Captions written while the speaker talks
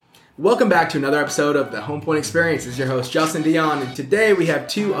Welcome back to another episode of the Homepoint Experience. This is your host, Justin Dion, and today we have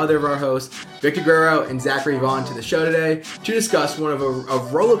two other of our hosts, Victor Guerrero and Zachary Vaughn, to the show today to discuss one of a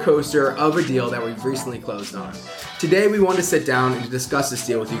roller coaster of a deal that we've recently closed on. Today we want to sit down and discuss this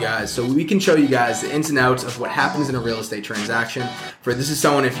deal with you guys so we can show you guys the ins and outs of what happens in a real estate transaction. For this is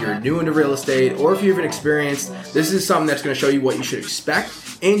someone, if you're new into real estate or if you've experienced, this is something that's going to show you what you should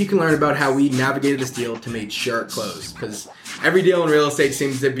expect, and you can learn about how we navigated this deal to make sure it closed, because every deal in real estate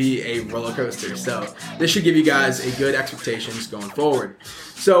seems to be a roller coaster. So this should give you guys a good expectations going forward.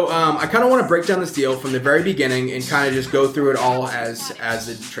 So I kind of want to break down this deal from the very beginning and kind of just go through it all as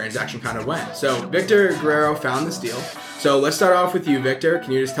the transaction kind of went. So Victor Guerrero found this deal. So let's start off with you, Victor.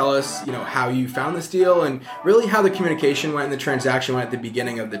 Can you just tell us, how you found this deal and really how the communication went and the transaction went at the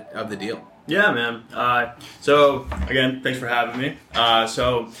beginning of the deal? Yeah, man. So again, thanks for having me.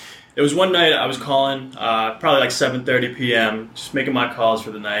 So it was one night I was calling, probably like 7:30 p.m., just making my calls for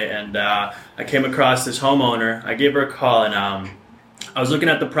the night, and I came across this homeowner. I gave her a call, and I was looking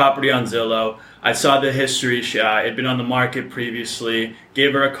at the property on Zillow. I saw the history. It had been on the market previously.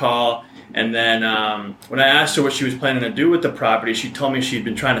 Gave her a call, and then when I asked her what she was planning to do with the property, she told me she'd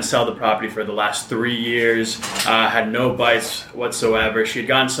been trying to sell the property for the last 3 years, had no bites whatsoever. She had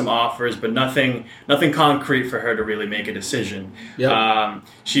gotten some offers, but nothing concrete for her to really make a decision. Yep.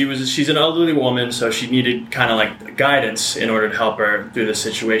 She's an elderly woman, so she needed kind of like guidance in order to help her through the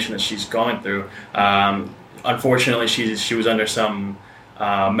situation that she's going through. Unfortunately, she was under some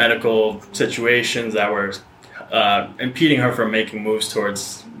medical situations that were impeding her from making moves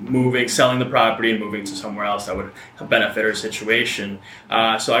towards selling the property and moving to somewhere else that would benefit her situation.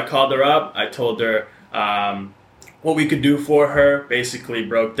 So I called her up. I told her what we could do for her. Basically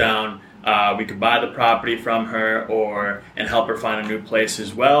broke down we could buy the property from her and help her find a new place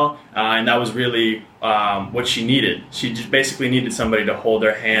as well. And that was really what she needed. She just basically needed somebody to hold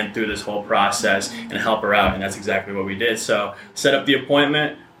her hand through this whole process and help her out. And that's exactly what we did. So set up the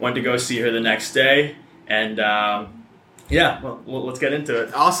appointment, went to go see her the next day. And well, let's get into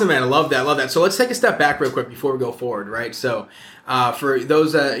it. Awesome, man. I love that. So let's take a step back real quick before we go forward, right? So for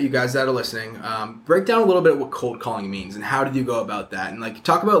those you guys that are listening, break down a little bit what cold calling means and how did you go about that? And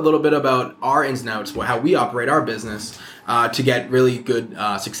talk about a little bit about our ins and outs, how we operate our business to get really good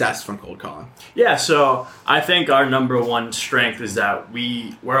success from cold calling. Yeah, so I think our number one strength is that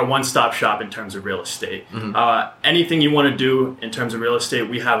we're a one-stop shop in terms of real estate. Mm-hmm. Anything you want to do in terms of real estate,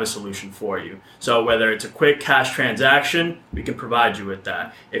 we have a solution for you. So whether it's a quick cash transaction, we can provide you with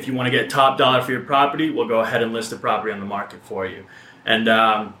that. If you want to get top dollar for your property, we'll go ahead and list the property on the market for you. And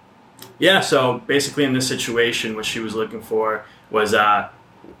so basically in this situation, what she was looking for was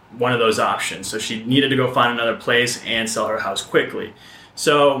one of those options. So she needed to go find another place and sell her house quickly.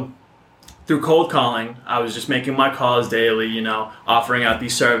 So through cold calling, I was just making my calls daily, offering out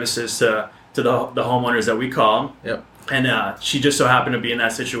these services to the homeowners that we call. Yep. And she just so happened to be in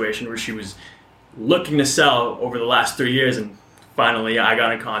that situation where she was looking to sell over the last 3 years, and finally I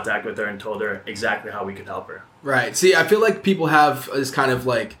got in contact with her and told her exactly how we could help her. Right. See, I feel like people have this kind of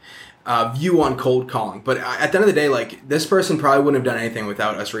view on cold calling, but at the end of the day, this person probably wouldn't have done anything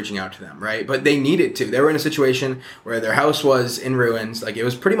without us reaching out to them, right? But they needed to. They were in a situation where their house was in ruins, it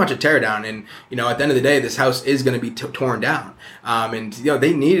was pretty much a tear down, and at the end of the day, this house is going to be torn down, and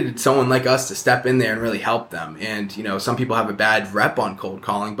they needed someone like us to step in there and really help them. And some people have a bad rep on cold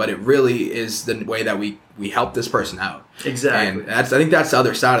calling, but it really is the way that we help this person out. Exactly. And I think that's the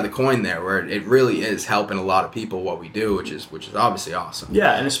other side of the coin there, where it really is helping a lot of people what we do, which is obviously awesome.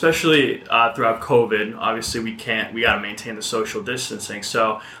 Yeah, and especially throughout COVID, obviously we got to maintain the social distancing.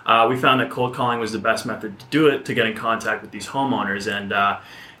 So we found that cold calling was the best method to do it, to get in contact with these homeowners. And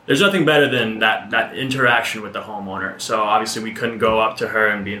there's nothing better than that interaction with the homeowner. So obviously we couldn't go up to her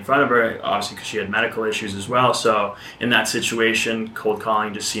and be in front of her, obviously because she had medical issues as well. So in that situation, cold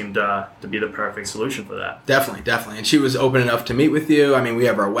calling just seemed to be the perfect solution for that. Definitely. And she was open enough to meet with you. I mean, we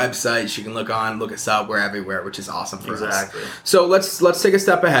have our website. She can look us up. We're everywhere, which is awesome for us. Exactly. So let's take a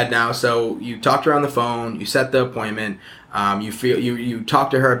step ahead now. So you talked to her on the phone. You set the appointment. You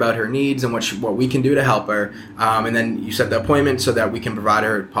talk to her about her needs and what we can do to help her, and then you set the appointment so that we can provide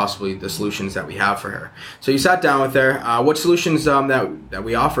her possibly the solutions that we have for her. So you sat down with her. What solutions that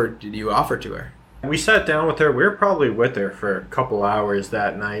we offered did you offer to her? We sat down with her. We were probably with her for a couple hours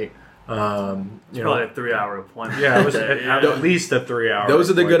that night. Probably a 3-hour appointment. Yeah, it was at least a 3-hour. Those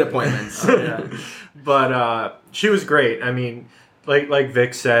are the good appointments. Yeah. But she was great. I mean, like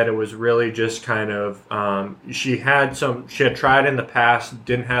Vic said, it was really just kind of she had tried in the past,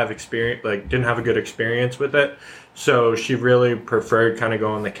 didn't have a good experience with it, so she really preferred kind of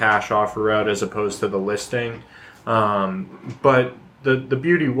going the cash offer route as opposed to the listing. But the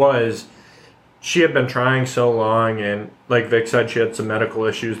beauty was she had been trying so long, and like Vic said, she had some medical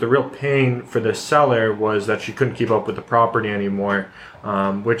issues. The real pain for the seller was that she couldn't keep up with the property anymore,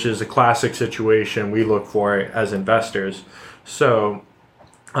 which is a classic situation we look for as investors. So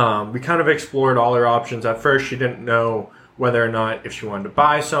we kind of explored all her options. At first, she didn't know whether or not if she wanted to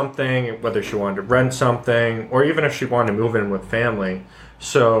buy something, whether she wanted to rent something, or even if she wanted to move in with family.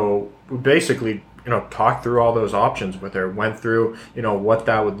 So we basically talked through all those options with her, went through, what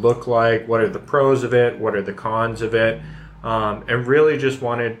that would look like, what are the pros of it, what are the cons of it, and really just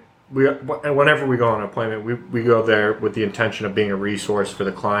whenever we go on an appointment, we go there with the intention of being a resource for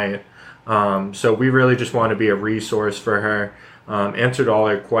the client. So we really just want to be a resource for her, answered all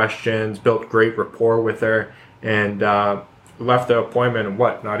her questions, built great rapport with her, and left the appointment in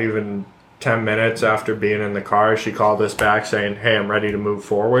not even 10 minutes after being in the car. She called us back saying, hey, I'm ready to move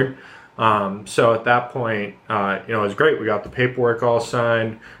forward. So at that point, it was great. We got the paperwork all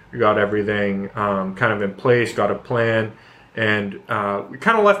signed. We got everything kind of in place, got a plan. And we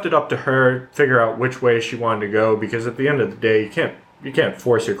kind of left it up to her, figure out which way she wanted to go, because at the end of the day, you can't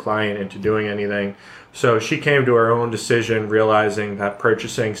force your client into doing anything. So she came to her own decision, realizing that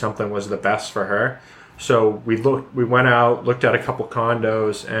purchasing something was the best for her. So we went out, looked at a couple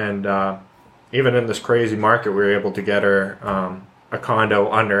condos, and even in this crazy market, we were able to get her a condo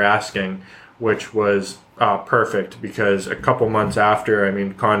under asking, which was perfect, because a couple months after,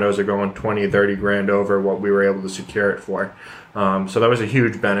 condos are going 20, 30 grand over what we were able to secure it for. So that was a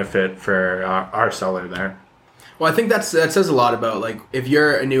huge benefit for our seller there. Well, I think that says a lot about, like, if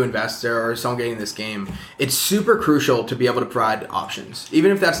you're a new investor or someone getting in this game, it's super crucial to be able to provide options,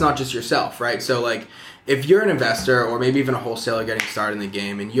 even if that's not just yourself, right? So, like, if you're an investor or maybe even a wholesaler getting started in the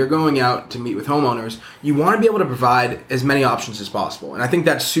game and you're going out to meet with homeowners, you want to be able to provide as many options as possible. And I think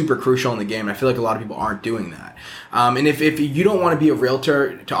that's super crucial in the game. And I feel like a lot of people aren't doing that. And if you don't want to be a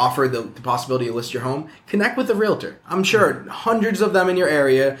realtor to offer the possibility to list your home, connect with a realtor. I'm sure hundreds of them in your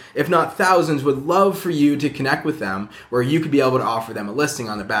area, if not thousands, would love for you to connect with them where you could be able to offer them a listing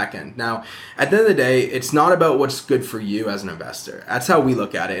on the back end. Now, at the end of the day, it's not about what's good for you as an investor. That's how we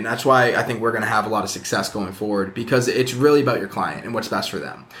look at it. And that's why I think we're going to have a lot of success going forward, because it's really about your client and what's best for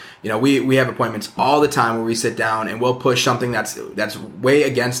them. We have appointments all the time where we sit down and we'll push something that's way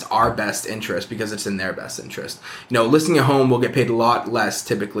against our best interest because it's in their best interest. Listing a home will get paid a lot less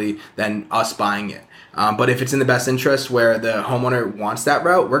typically than us buying it. But if it's in the best interest where the homeowner wants that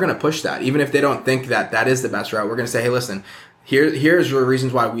route, we're going to push that. Even if they don't think that is the best route, we're going to say, hey, listen, here's the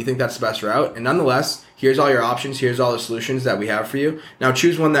reasons why we think that's the best route. And nonetheless, here's all your options. Here's all the solutions that we have for you. Now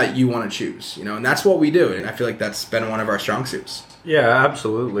choose one that you want to choose, and that's what we do. And I feel like that's been one of our strong suits. Yeah,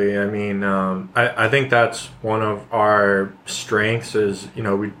 absolutely. I think that's one of our strengths is,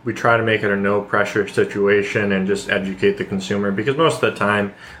 we try to make it a no pressure situation and just educate the consumer, because most of the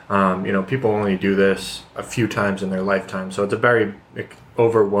time, people only do this a few times in their lifetime. So it's a very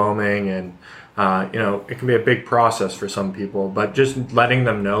overwhelming and it can be a big process for some people, but just letting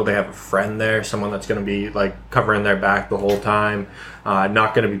them know they have a friend there, someone that's going to be like covering their back the whole time,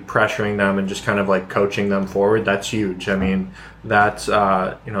 not going to be pressuring them and just kind of like coaching them forward. That's huge. That's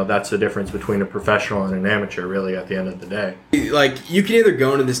the difference between a professional and an amateur, really, at the end of the day. Like, you can either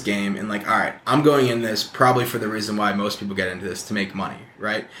go into this game and like, all right, I'm going in this probably for the reason why most people get into this, to make money,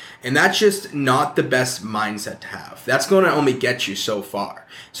 right? And that's just not the best mindset to have. That's going to only get you so far.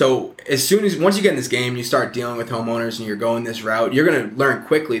 So once you get in this game, you start dealing with homeowners and you're going this route, you're going to learn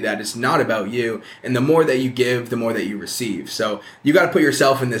quickly that it's not about you. And the more that you give, the more that you receive. So you got to put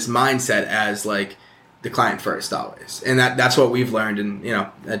yourself in this mindset as like the client first always. And that's what we've learned. And,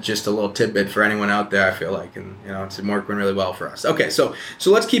 that's just a little tidbit for anyone out there, I feel like. And, it's working really well for us. Okay, so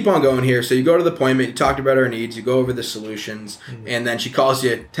let's keep on going here. So you go to the appointment, you talked about her needs, you go over the solutions, and then she calls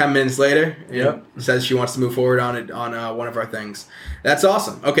you 10 minutes later and says she wants to move forward on it on one of our things. That's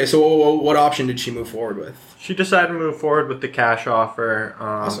awesome. Okay, so what option did she move forward with? She decided to move forward with the cash offer.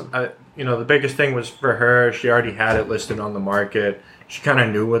 Awesome. The biggest thing was for her, she already had it listed on the market. She kind of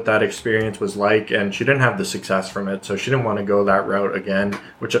knew what that experience was like, and she didn't have the success from it, so she didn't want to go that route again,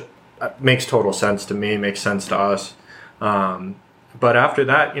 which makes total sense to me, makes sense to us. But after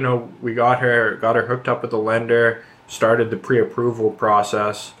that, we got her hooked up with a lender, started the pre-approval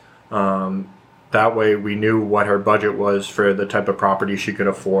process. That way we knew what her budget was for the type of property she could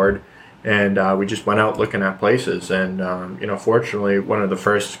afford. And we just went out looking at places. And, fortunately, one of the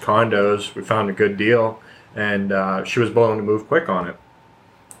first condos, we found a good deal. And she was willing to move quick on it.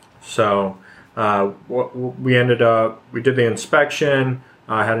 So we did the inspection,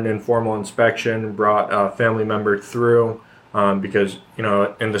 had an informal inspection, brought a family member through. because,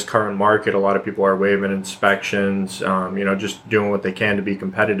 in this current market, a lot of people are waiving inspections, just doing what they can to be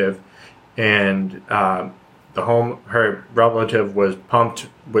competitive. And her relative was pumped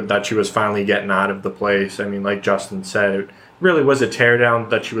with that she was finally getting out of the place. I mean, like Justin said, it really was a teardown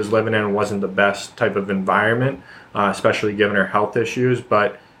that she was living in and wasn't the best type of environment, especially given her health issues.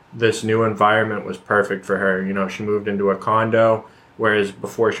 But this new environment was perfect for her. She moved into a condo, whereas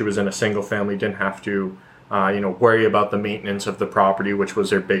before she was in a single family, didn't have to, worry about the maintenance of the property, which was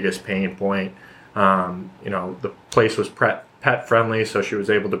her biggest pain point. The place was pet friendly, so she was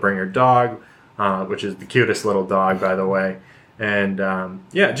able to bring her dog, which is the cutest little dog, by the way. And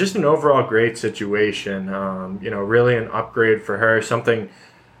just an overall great situation. Really an upgrade for her. Something,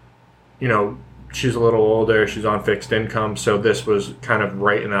 she's a little older, she's on fixed income, so this was kind of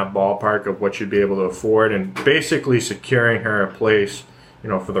right in that ballpark of what she'd be able to afford, and basically securing her a place,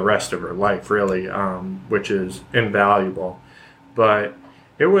 for the rest of her life, really, which is invaluable. But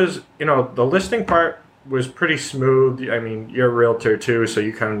it was, the listing part was pretty smooth. I mean, you're a realtor too, so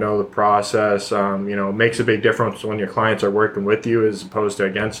you kind of know the process. It makes a big difference when your clients are working with you as opposed to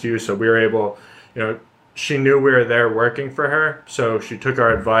against you. So we were able, she knew we were there working for her, so she took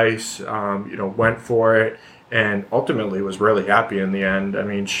our advice, went for it, and ultimately was really happy in the end. I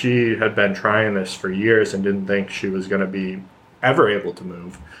mean, she had been trying this for years and didn't think she was going to be ever able to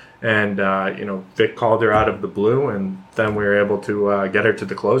move. And, Vic called her out of the blue, and then we were able to get her to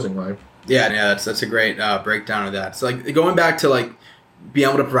the closing line. Yeah, that's a great breakdown of that. So, like, going back to, like, being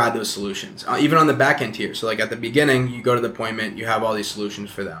able to provide those solutions, even on the back end here. So, like, at the beginning, you go to the appointment, you have all these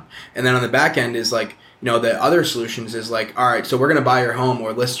solutions for them. And then on the back end is, like, the other solutions is, like, all right, so we're going to buy your home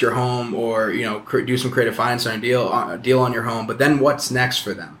or list your home or, do some creative finance on a deal on your home. But then what's next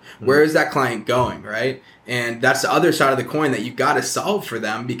for them? Mm-hmm. Where is that client going, right? And that's the other side of the coin that you got to solve for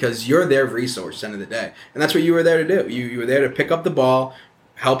them, because you're their resource at the end of the day. And that's what you were there to do. You were there to pick up the ball,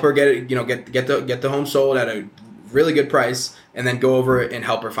 help her get it, get the home sold at a really good price, and then go over it and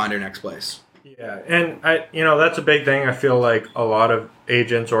help her find her next place. Yeah, and that's a big thing. I feel like a lot of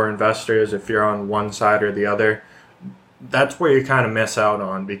agents or investors, if you're on one side or the other, that's where you kind of miss out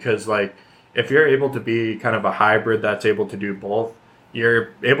on, because, like, if you're able to be kind of a hybrid that's able to do both, you're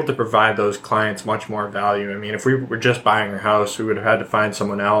able to provide those clients much more value. I mean, if we were just buying her house, we would have had to find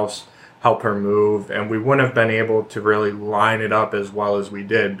someone else, help her move, and we wouldn't have been able to really line it up as well as we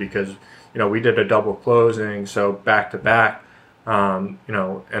did, because we did a double closing, so back to back, and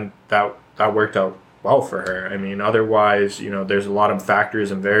that worked out well for her. I mean, otherwise, there's a lot of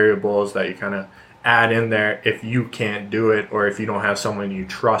factors and variables that you kind of add in there if you can't do it, or if you don't have someone you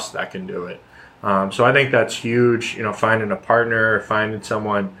trust that can do it. So I think that's huge, finding a partner, or finding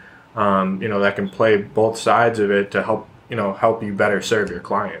someone, that can play both sides of it to help you better serve your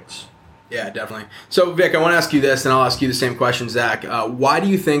clients. Yeah, definitely. So, Vic, I want to ask you this, and I'll ask you the same question, Zach. Why do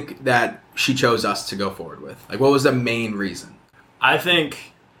you think that she chose us to go forward with? Like, what was the main reason? I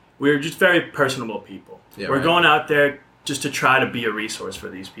think we're just very personable people. Yeah, we're going out there just to try to be a resource for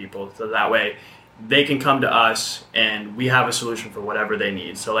these people, so that way they can come to us and we have a solution for whatever they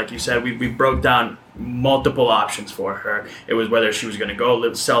need. So like you said, we broke down multiple options for her. It was whether she was going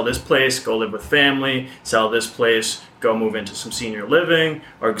to sell this place, go live with family, sell this place, go move into some senior living,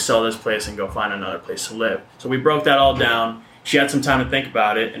 or sell this place and go find another place to live. So we broke that all down. She had some time to think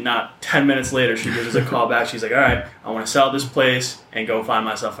about it, and not 10 minutes later, she gives us a call back. She's like, all right, I want to sell this place and go find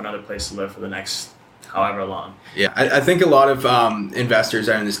myself another place to live for the next however long. Yeah, I think a lot of investors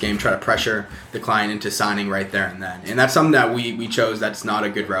that are in this game try to pressure the client into signing right there and then. And that's something that we chose that's not a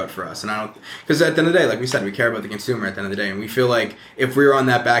good route for us. And because at the end of the day, like we said, we care about the consumer at the end of the day. And we feel like if we were on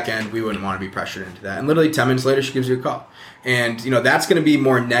that back end, we wouldn't want to be pressured into that. And literally 10 minutes later, she gives you a call. And, that's going to be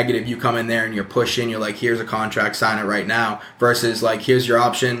more negative. You come in there and you're pushing, you're like, here's a contract, sign it right now, versus like, here's your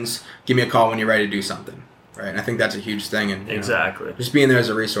options, give me a call when you're ready to do something. Right, and I think that's a huge thing, and exactly just being there as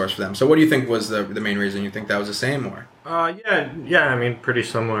a resource for them. So, what do you think was the main reason? You think that was the same, or? Yeah. I mean, pretty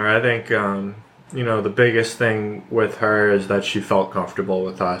similar. I think the biggest thing with her is that she felt comfortable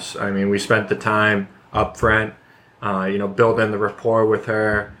with us. I mean, we spent the time up front, building the rapport with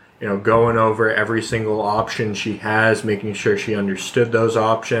her. Going over every single option she has, making sure she understood those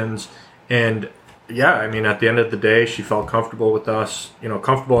options, and. Yeah, I mean, at the end of the day, she felt comfortable with us,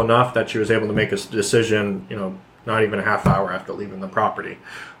 comfortable enough that she was able to make a decision, not even a half hour after leaving the property,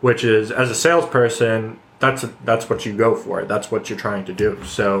 which is, as a salesperson, that's what you go for. That's what you're trying to do.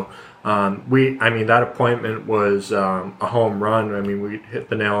 So that appointment was a home run. I mean, we hit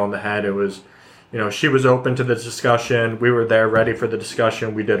the nail on the head. It was, she was open to the discussion. We were there ready for the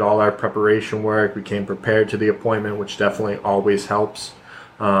discussion. We did all our preparation work. We came prepared to the appointment, which definitely always helps.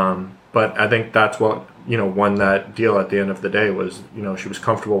 But I think that's what won that deal at the end of the day was, she was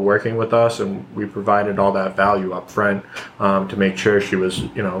comfortable working with us, and we provided all that value up front to make sure she was,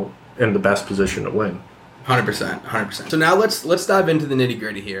 in the best position to win. 100%. So now let's dive into the nitty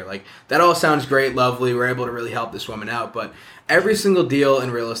gritty here. Like, that all sounds great, lovely. We're able to really help this woman out, but every single deal in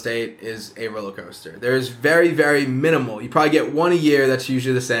real estate is a roller coaster. There's very, very minimal. You probably get one a year. That's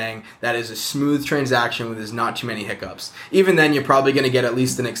usually the saying. That is a smooth transaction where there's not too many hiccups. Even then, you're probably going to get at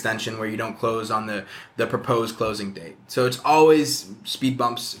least an extension where you don't close on the proposed closing date. So it's always speed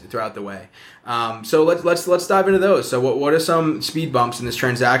bumps throughout the way. So let's dive into those. So what are some speed bumps in this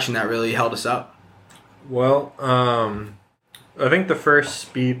transaction that really held us up? Well, I think the first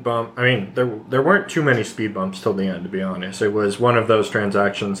speed bump, there weren't too many speed bumps till the end, to be honest. It was one of those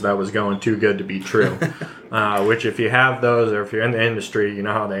transactions that was going too good to be true, which if you have those or if you're in the industry, you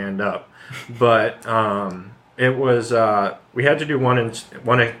know how they end up. But it was, we had to do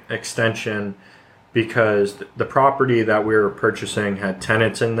one extension because the property that we were purchasing had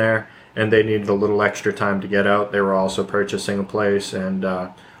tenants in there, and they needed a little extra time to get out. They were also purchasing a place, and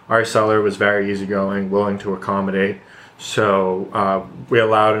our seller was very easygoing, willing to accommodate. So we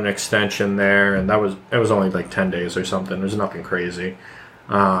allowed an extension there, and it was only like 10 days or something. It was nothing crazy.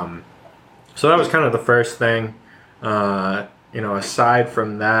 So that was kind of the first thing. Aside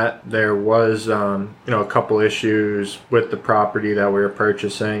from that, there was a couple issues with the property that we were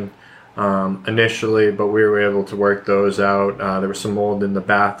purchasing initially, but we were able to work those out. There was some mold in the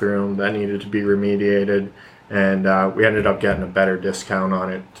bathroom that needed to be remediated. And we ended up getting a better discount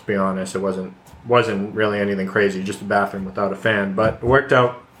on it. To be honest, it wasn't really anything crazy, just a bathroom without a fan. But it worked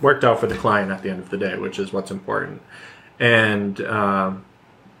out for the client at the end of the day, which is what's important. And I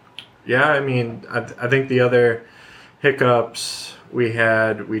think the other hiccups we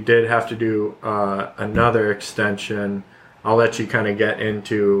did have to do another extension. I'll let you kind of get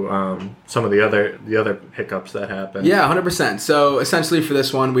into some of the other hiccups that happened. Yeah, 100%. So essentially for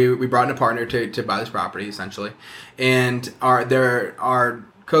this one, we brought in a partner to buy this property, essentially. And our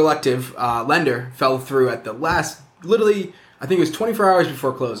collective lender fell through at the last, literally, I think it was 24 hours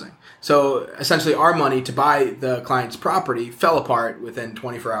before closing. So essentially our money to buy the client's property fell apart within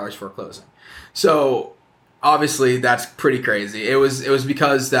 24 hours before closing. So obviously, that's pretty crazy. It was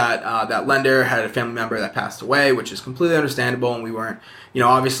because that lender had a family member that passed away, which is completely understandable, and we weren't,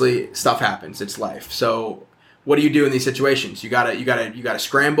 obviously stuff happens. It's life. So what do you do in these situations? You gotta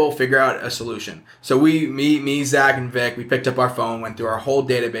scramble, figure out a solution. So me, Zach, and Vic, we picked up our phone, went through our whole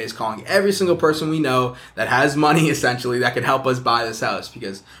database, calling every single person we know that has money, essentially, that could help us buy this house,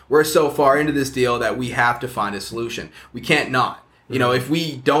 because we're so far into this deal that we have to find a solution. We can't not. If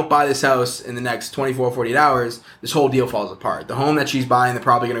we don't buy this house in the next 24, 48 hours, this whole deal falls apart. The home that she's buying, they're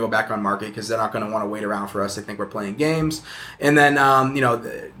probably going to go back on market because they're not going to want to wait around for us. They think we're playing games. And then,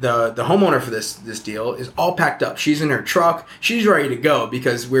 the homeowner for this deal is all packed up. She's in her truck. She's ready to go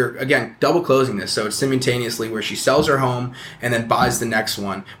because we're, again, double closing this. So it's simultaneously where she sells her home and then buys the next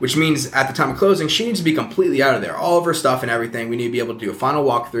one, which means at the time of closing, she needs to be completely out of there. All of her stuff and everything. We need to be able to do a final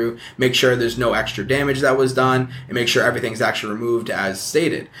walkthrough, make sure there's no extra damage that was done, and make sure everything's actually removed as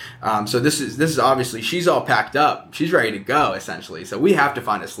stated. So this is obviously, she's all packed up. She's ready to go, essentially. So we have to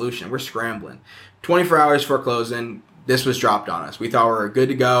find a solution. We're scrambling. 24 hours before closing, this was dropped on us. We thought we were good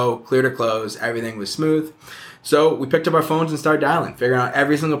to go, clear to close, everything was smooth. So we picked up our phones and started dialing, figuring out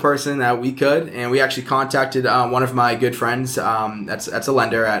every single person that we could, and we actually contacted one of my good friends. That's a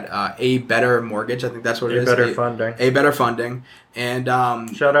lender at A Better Mortgage. I think that's what it is. A Better Funding. And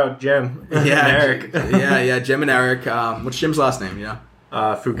shout out Jim. Yeah, and Eric. yeah, Jim and Eric. What's Jim's last name?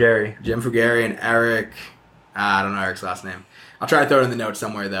 Fugari. Jim Fugari and Eric. I don't know Eric's last name. I'll try to throw it in the notes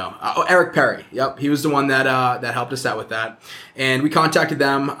somewhere, though. Eric Perry. Yep, he was the one that helped us out with that. And we contacted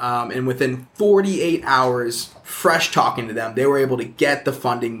them, and within 48 hours, fresh talking to them, they were able to get the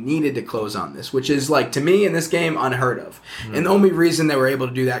funding needed to close on this, which is, like, to me, in this game, unheard of. Mm. And the only reason they were able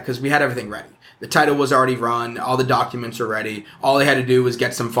to do that, because we had everything ready. The title was already run. All the documents were ready. All they had to do was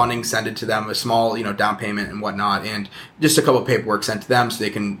get some funding, send it to them, a small, down payment and whatnot, and just a couple of paperwork sent to them so they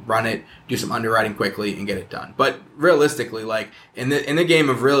can run it, do some underwriting quickly, and get it done. But realistically, like in the game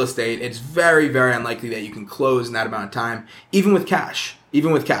of real estate, it's very, very unlikely that you can close in that amount of time, even with cash. And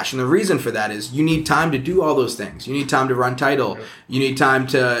the reason for that is you need time to do all those things. You need time to run title. You need time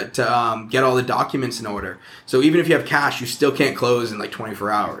to get all the documents in order. So even if you have cash, you still can't close in like 24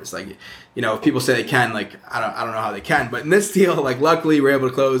 hours. Like, if people say they can, like, I don't know how they can. But in this deal, like, luckily we're able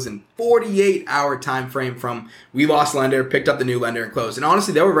to close in 48-hour time frame from we lost lender, picked up the new lender, and closed. And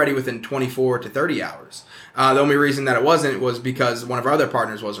honestly, they were ready within 24 to 30 hours. The only reason that it wasn't was because one of our other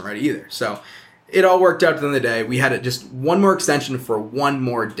partners wasn't ready either. So it all worked out at the end of the day. We had just one more extension for one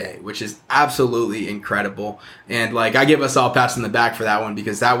more day, which is absolutely incredible. And like, I give us all pats on the back for that one,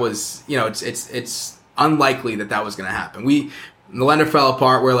 because that was, it's unlikely that was going to happen. The lender fell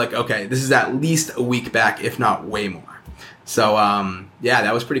apart. We're like, okay, this is at least a week back, if not way more. So,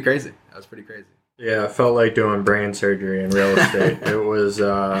 that was pretty crazy. Yeah, it felt like doing brain surgery in real estate. It was,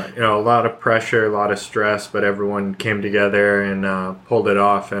 a lot of pressure, a lot of stress, but everyone came together and pulled it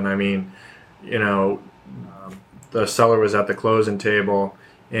off. And I mean, the seller was at the closing table,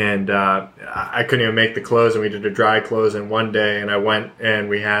 and I couldn't even make the close, and we did a dry close in one day. And I went and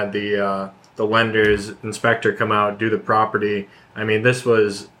we had the lender's inspector come out, do the property. I mean,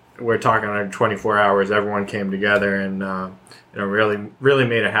 we're talking like 24 hours. Everyone came together and really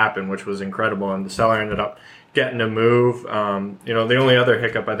made it happen, which was incredible. And the seller ended up getting to move. The only other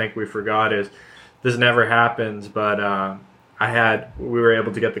hiccup I think we forgot is this never happens, but we were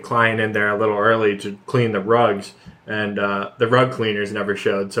able to get the client in there a little early to clean the rugs, and the rug cleaners never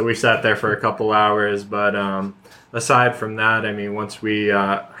showed. So we sat there for a couple hours, but aside from that, I mean, once we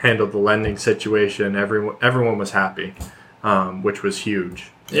handled the lending situation, everyone was happy, which was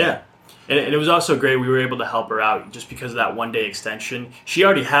huge. Yeah. And it was also great. We were able to help her out just because of that one-day extension. She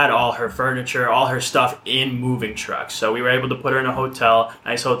already had all her furniture, all her stuff in moving trucks. So we were able to put her in a hotel,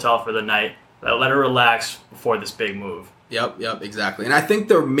 nice hotel for the night, let her relax before this big move. Yep, exactly. And I think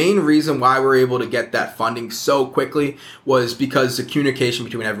the main reason why we were able to get that funding so quickly was because the communication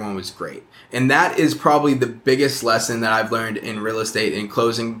between everyone was great. And that is probably the biggest lesson that I've learned in real estate and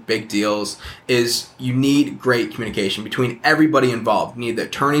closing big deals is you need great communication between everybody involved. You need the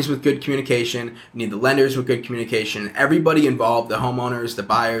attorneys with good communication. You need the lenders with good communication. Everybody involved, the homeowners, the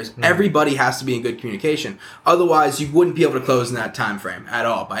buyers, everybody has to be in good communication. Otherwise, you wouldn't be able to close in that time frame at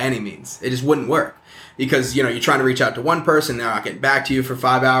all by any means. It just wouldn't work. Because, you're trying to reach out to one person, they're not getting back to you for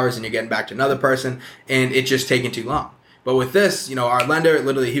 5 hours, and you're getting back to another person, and it's just taking too long. But with this, our lender,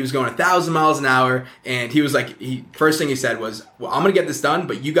 literally, he was going 1,000 miles an hour, and he was like, first thing he said was, well, I'm going to get this done,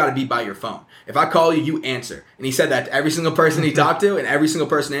 but you got to be by your phone. If I call you, you answer. And he said that to every single person he talked to, and every single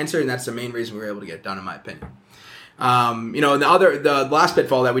person answered, and that's the main reason we were able to get it done, in my opinion. The last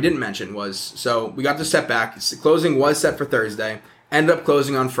pitfall that we didn't mention was, so we got the setback. Closing was set for Thursday, ended up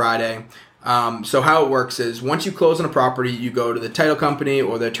closing on Friday. So how it works is once you close on a property, you go to the title company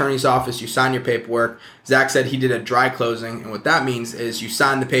or the attorney's office, you sign your paperwork. Zach said he did a dry closing, and what that means is you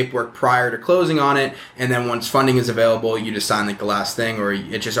sign the paperwork prior to closing on it, and then once funding is available, you just sign like the last thing, or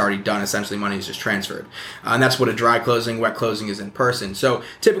it's just already done. Essentially, money is just transferred. And that's what a dry closing. Wet closing is in person. So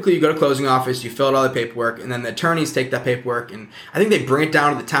typically you go to closing office, you fill out all the paperwork, and then the attorneys take that paperwork, and I think they bring it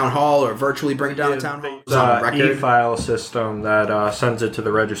down to the town hall or virtually bring it down to the town hall. E-file system that sends it to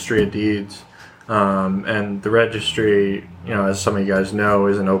the registry of deeds. And the registry, as some of you guys know,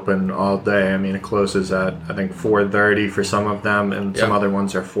 isn't open all day. I mean, it closes at, I think, 4:30 for some of them, and some other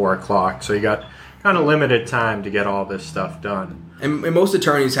ones are 4 o'clock. So you got kind of limited time to get all this stuff done. And most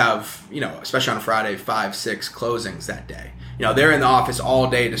attorneys have, especially on a Friday, 5, 6 closings that day. They're in the office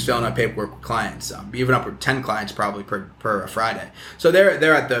all day just filling out paperwork with clients, even up to 10 clients probably per Friday. So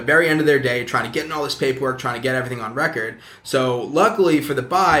they're at the very end of their day trying to get in all this paperwork, trying to get everything on record. So luckily for the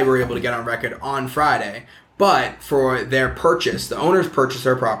buy, we're able to get on record on Friday. But for their purchase, the owner's purchase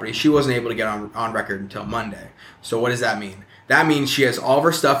her property, she wasn't able to get on record until Monday. So what does that mean? That means she has all of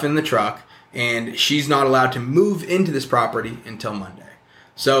her stuff in the truck, and she's not allowed to move into this property until Monday.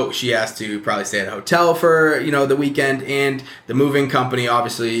 So she has to probably stay at a hotel for, the weekend, and the moving company,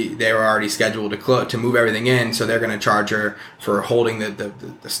 obviously, they were already scheduled to move everything in, so they're going to charge her for holding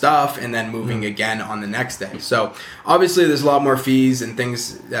the stuff and then moving again on the next day. So obviously there's a lot more fees and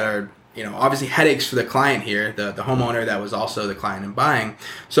things that are, obviously headaches for the client here, the homeowner that was also the client in buying.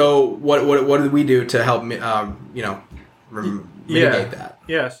 So what did we do to help, mitigate that?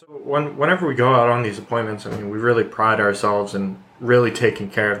 Yeah, so whenever we go out on these appointments, I mean, we really pride ourselves in really taking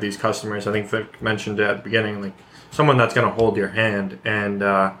care of these customers. I think Vic mentioned it at the beginning, like someone that's going to hold your hand. And,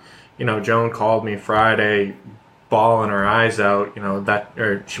 Joan called me Friday, bawling her eyes out,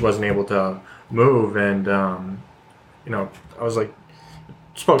 or she wasn't able to move. And, I was like,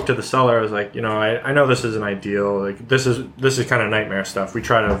 spoke to the seller. I was like, I know this isn't ideal. Like this is kind of nightmare stuff. We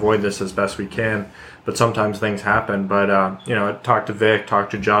try to avoid this as best we can, but sometimes things happen. But, I talked to Vic, talked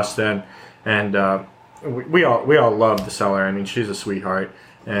to Justin, and, we all love the seller. I mean, she's a sweetheart,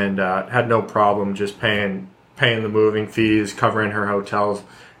 and had no problem just paying the moving fees, covering her hotels,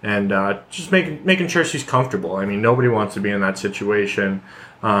 and just making sure she's comfortable. I mean, nobody wants to be in that situation.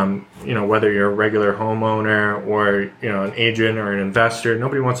 Whether you're a regular homeowner or an agent or an investor,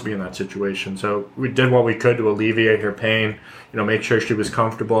 nobody wants to be in that situation. So we did what we could to alleviate her pain. Make sure she was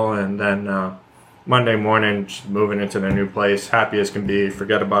comfortable, and then Monday morning, just moving into their new place, happy as can be.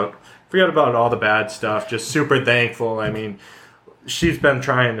 Forget about all the bad stuff. Just super thankful. I mean, she's been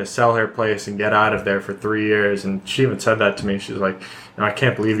trying to sell her place and get out of there for 3 years, and she even said that to me. She's like, I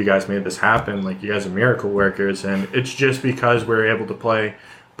can't believe you guys made this happen. Like, you guys are miracle workers, and it's just because we're able to play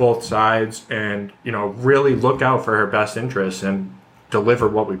both sides and really look out for her best interests and deliver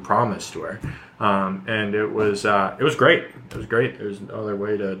what we promised to her. And it was great. It was great. There's no other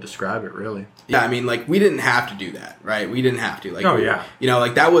way to describe it, really. Yeah, I mean, like, we didn't have to do that, right? We didn't have to. Like, yeah.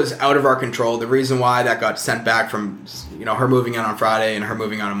 Like, that was out of our control. The reason why that got sent back from, her moving in on Friday and her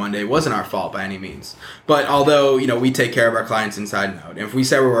moving on Monday wasn't our fault by any means. But although, we take care of our clients inside and out. And if we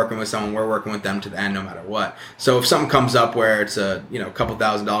say we're working with someone, we're working with them to the end no matter what. So if something comes up where it's a, couple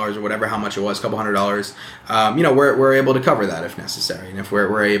 $1,000s or whatever, how much it was, couple $100s, we're able to cover that if necessary. And if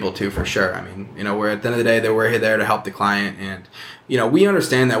we're able to, for sure. I mean, we're at the end of the day that we're there to help the client, and we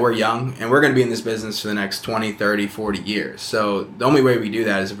understand that we're young and we're going to be in this business for the next 20, 30, 40 years. So the only way we do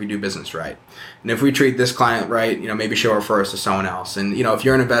that is if we do business right. And if we treat this client right, maybe she'll refer us to someone else. And if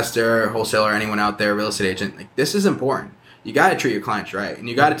you're an investor, wholesaler, anyone out there, real estate agent, like, this is important. You got to treat your clients right, and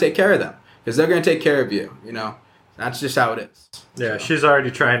you got to take care of them because they're going to take care of you. That's just how it is. Yeah, she's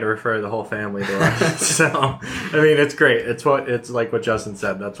already trying to refer the whole family to us. So, I mean, it's great. It's like what Justin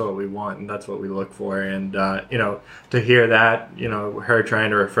said. That's what we want, and that's what we look for. And, to hear that, her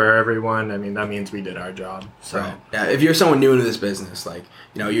trying to refer everyone, I mean, that means we did our job. So, right. Yeah, if you're someone new into this business, like,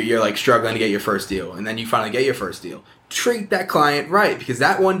 you're like struggling to get your first deal, and then you finally get your first deal, treat that client right, because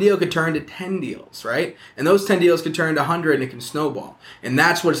that one deal could turn to 10 deals, right? And those 10 deals could turn to 100, and it can snowball. And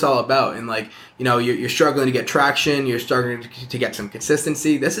that's what it's all about. And, like, you're struggling to get traction, you're struggling to get some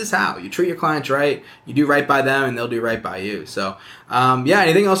consistency. This is how you treat your clients right. You do right by them, and they'll do right by you. So,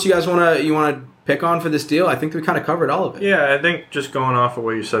 anything else you guys want to pick on for this deal? I think we kind of covered all of it. Yeah, I think just going off of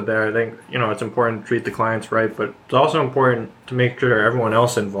what you said there, I think, it's important to treat the clients right, but it's also important to make sure everyone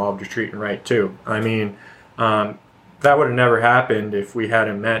else involved is treating right too. I mean, that would have never happened if we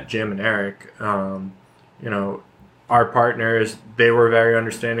hadn't met Jim and Eric. Our partners, they were very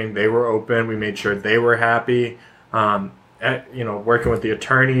understanding. They were open. We made sure they were happy. Working with the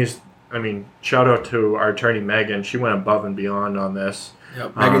attorneys, I mean, shout out to our attorney, Megan. She went above and beyond on this.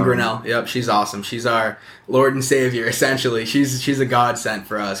 Yep, Megan Grinnell. Yep, she's awesome. She's our Lord and Savior, essentially. She's a godsend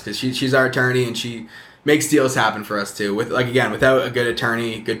for us because she's our attorney, and she makes deals happen for us too. Without a good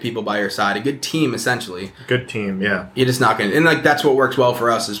attorney, good people by your side, a good team, essentially. Good team, yeah. You're just not gonna, and like that's what works well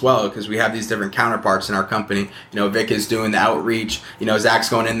for us as well, because we have these different counterparts in our company. Vic is doing the outreach. Zach's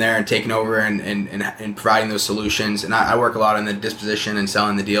going in there and taking over and providing those solutions. And I work a lot on the disposition and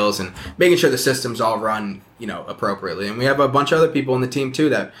selling the deals and making sure the systems all run appropriately. And we have a bunch of other people in the team too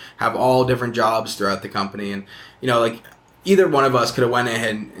that have all different jobs throughout the company. And either one of us could have went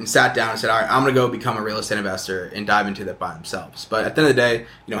ahead and sat down and said, all right, I'm going to go become a real estate investor and dive into that by themselves. But at the end of the day,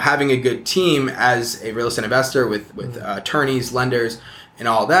 having a good team as a real estate investor with attorneys, lenders, and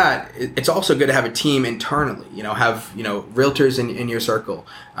all that, it's also good to have a team internally, have, realtors in your circle,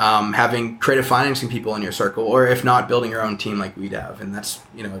 having creative financing people in your circle, or if not, building your own team like we'd have. And that's,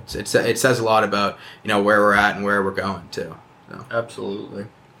 it says a lot about, where we're at and where we're going too. So. Absolutely.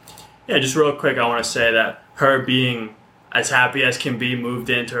 Yeah, just real quick, I want to say that her being as happy as can be, moved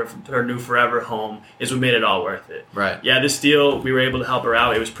into her new forever home, is what made it all worth it. Right. Yeah, this deal, we were able to help her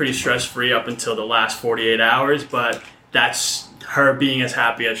out. It was pretty stress-free up until the last 48 hours, but that's her being as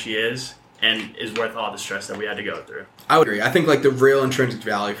happy as she is and is worth all the stress that we had to go through. I would agree. I think, the real intrinsic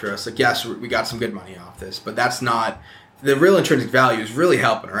value for us, yes, we got some good money off this, but that's not... The real intrinsic value is really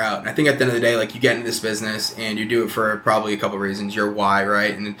helping her out. And I think at the end of the day, you get into this business and you do it for probably a couple of reasons. Your why,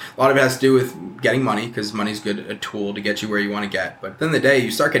 right? And a lot of it has to do with getting money, because money's a tool to get you where you want to get. But at the end of the day,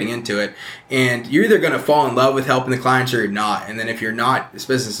 you start getting into it and you're either going to fall in love with helping the clients or you're not. And then if you're not, this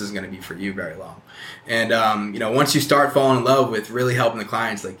business isn't going to be for you very long. And, once you start falling in love with really helping the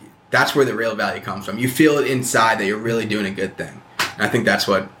clients, that's where the real value comes from. You feel it inside that you're really doing a good thing. And I think that's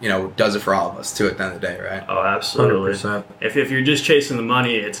what, does it for all of us, too, at the end of the day, right? Oh, absolutely. 100%. If you're just chasing the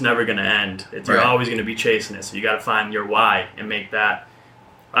money, it's never going to end. You're always going to be chasing it. So you got to find your why and make that.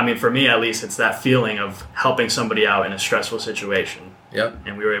 I mean, for me, at least, it's that feeling of helping somebody out in a stressful situation. Yep.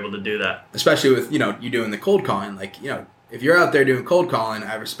 And we were able to do that. Especially with, you doing the cold calling. If you're out there doing cold calling,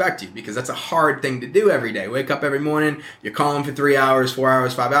 I respect you, because that's a hard thing to do every day. Wake up every morning, you're calling for 3 hours, 4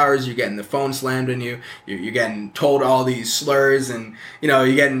 hours, 5 hours, you're getting the phone slammed on you, you're getting told all these slurs, and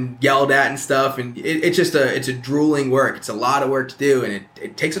you're getting yelled at and stuff, and it's a drooling work. It's a lot of work to do, and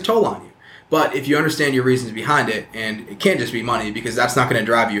it takes a toll on you. But if you understand your reasons behind it, and it can't just be money because that's not going to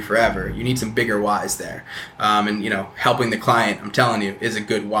drive you forever. You need some bigger whys there. And helping the client, I'm telling you, is a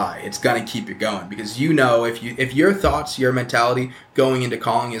good why. It's going to keep you going because if your thoughts, your mentality going into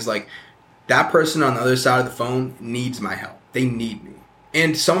calling is like, that person on the other side of the phone needs my help. They need me.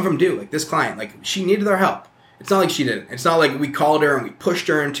 And some of them do. Like this client, like she needed our help. It's not like she didn't. It's not like we called her and we pushed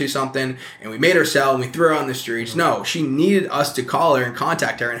her into something and we made her sell and we threw her on the streets. No, she needed us to call her and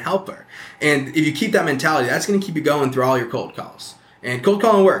contact her and help her. And if you keep that mentality, that's going to keep you going through all your cold calls. And cold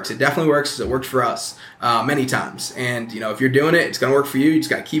calling works. It definitely works. It worked for us many times. And if you're doing it, it's going to work for you. You just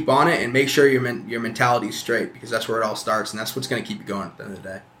got to keep on it and make sure your mentality is straight because that's where it all starts and that's what's going to keep you going at the end of the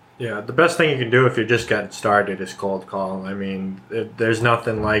day. Yeah, the best thing you can do if you're just getting started is cold call. I mean, there's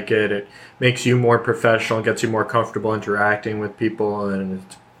nothing like it. It makes you more professional, gets you more comfortable interacting with people, and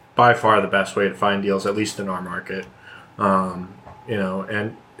it's by far the best way to find deals, at least in our market. And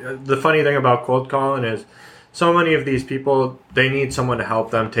the funny thing about cold calling is so many of these people, they need someone to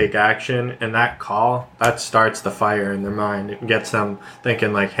help them take action, and that call, that starts the fire in their mind. It gets them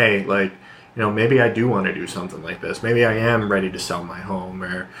thinking like, hey, like, maybe I do want to do something like this. Maybe I am ready to sell my home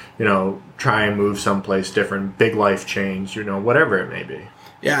or, try and move someplace different, big life change, whatever it may be.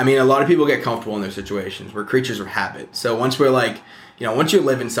 Yeah, I mean, a lot of people get comfortable in their situations. We're creatures of habit. So once we're like, once you're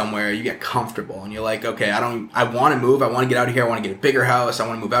living somewhere, you get comfortable and you're like, okay, I want to move. I want to get out of here. I want to get a bigger house. I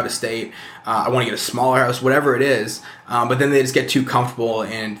want to move out of state. I want to get a smaller house, whatever it is. But then they just get too comfortable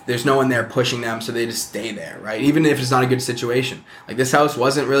and there's no one there pushing them. So they just stay there, right? Even if it's not a good situation. Like this house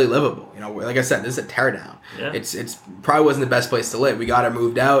wasn't really livable. Like I said, this is a teardown. Yeah. It's probably wasn't the best place to live. We got her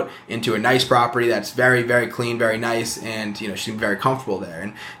moved out into a nice property that's very, very clean, very nice. And, she seemed very comfortable there.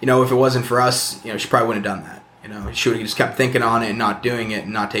 And, if it wasn't for us, she probably wouldn't have done that. She would have just kept thinking on it and not doing it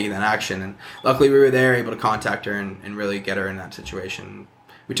and not taking that action. And luckily we were there, able to contact her and really get her in that situation.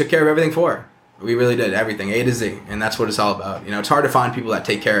 We took care of everything for her. We really did everything, A to Z. And that's what it's all about. It's hard to find people that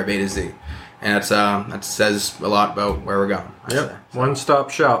take care of A to Z. And that says a lot about where we're going. Yep. One-stop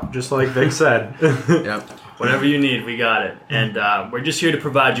shop, just like Vic said. Yep. Whatever you need, we got it. And we're just here to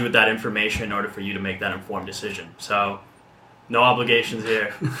provide you with that information in order for you to make that informed decision. So no obligations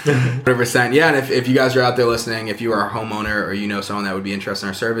here. 100%. Yeah, and if you guys are out there listening, if you are a homeowner or someone that would be interested in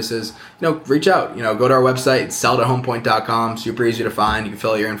our services, reach out. Go to our website, sell.homepoint.com. Super easy to find. You can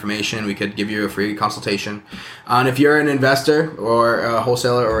fill out your information. We could give you a free consultation. And if you're an investor or a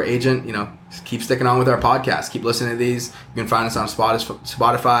wholesaler or agent, keep sticking on with our podcast. Keep listening to these. You can find us on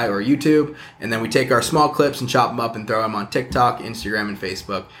Spotify or YouTube. And then we take our small clips and chop them up and throw them on TikTok, Instagram, and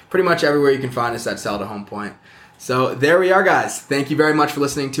Facebook. Pretty much everywhere you can find us at Sell to Homepoint. So there we are, guys. Thank you very much for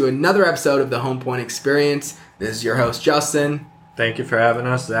listening to another episode of the Homepoint Experience. This is your host, Justin. Thank you for having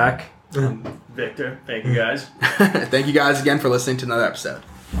us, Zach. Victor, thank you guys. Thank you guys again for listening to another episode.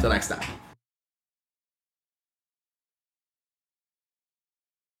 Until next time.